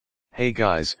Hey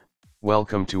guys,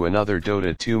 welcome to another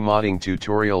Dota 2 modding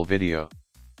tutorial video.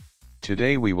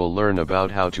 Today we will learn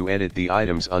about how to edit the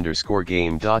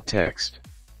items_game.txt.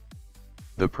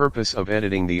 The purpose of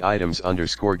editing the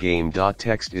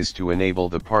items_game.txt is to enable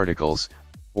the particles,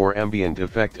 or ambient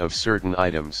effect of certain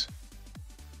items.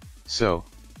 So,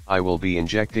 I will be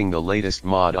injecting the latest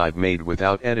mod I've made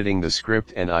without editing the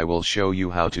script, and I will show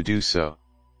you how to do so.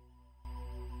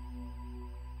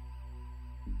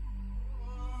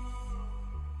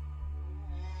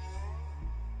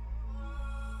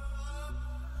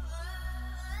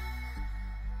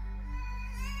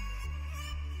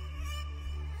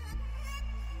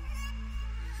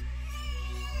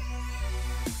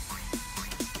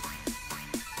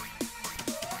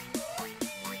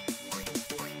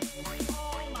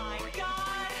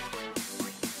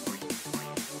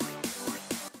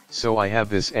 So I have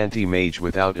this anti-mage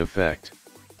without effect.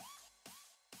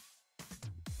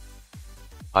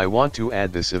 I want to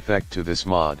add this effect to this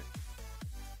mod.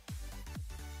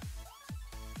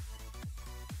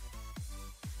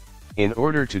 In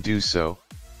order to do so,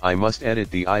 I must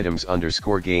edit the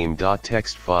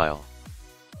items_game.txt file.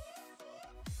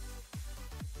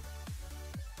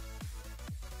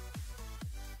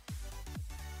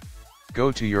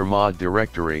 Go to your mod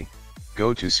directory,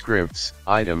 go to scripts,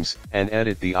 items, and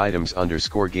edit the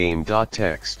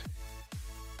items_game.txt.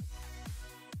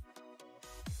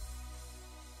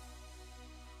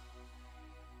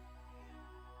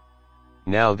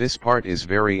 Now this part is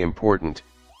very important,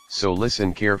 so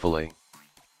listen carefully.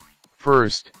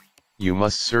 First, you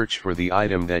must search for the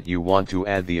item that you want to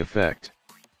add the effect.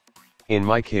 In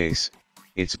my case,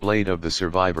 it's Blade of the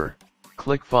Survivor.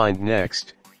 Click Find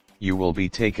Next, you will be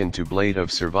taken to Blade of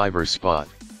Survivor spot.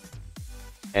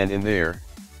 And in there,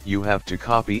 you have to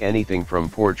copy anything from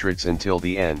portraits until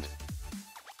the end.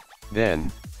 Then,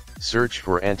 search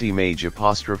for anti-mage ''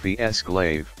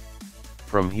 glaive.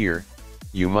 From here,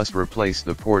 you must replace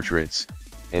the portraits,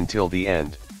 until the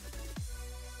end.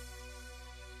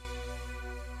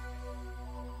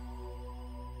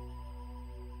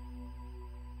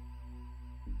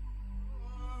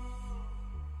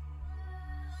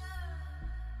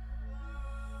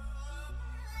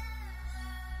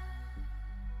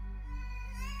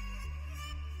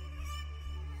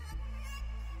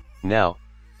 Now,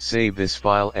 save this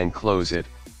file and close it.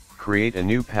 Create a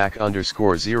new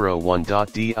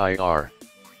pack_01.dir.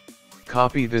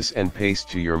 Copy this and paste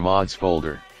to your mods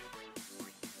folder.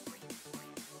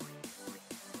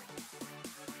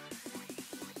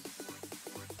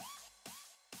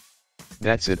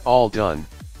 That's it, all done.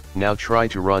 Now try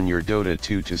to run your Dota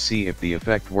 2 to see if the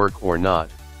effect work or not.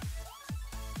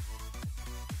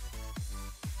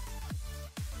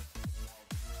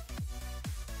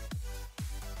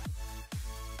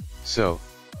 So,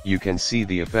 you can see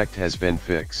the effect has been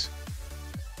fixed.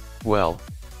 Well,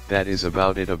 that is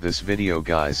about it of this video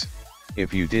guys.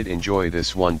 If you did enjoy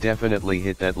this one, definitely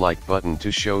hit that like button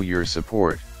to show your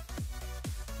support.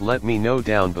 Let me know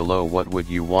down below what would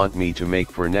you want me to make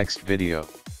for next video.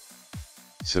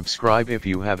 Subscribe if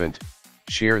you haven't,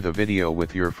 share the video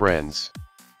with your friends.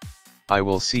 I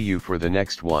will see you for the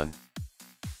next one.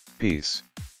 Peace.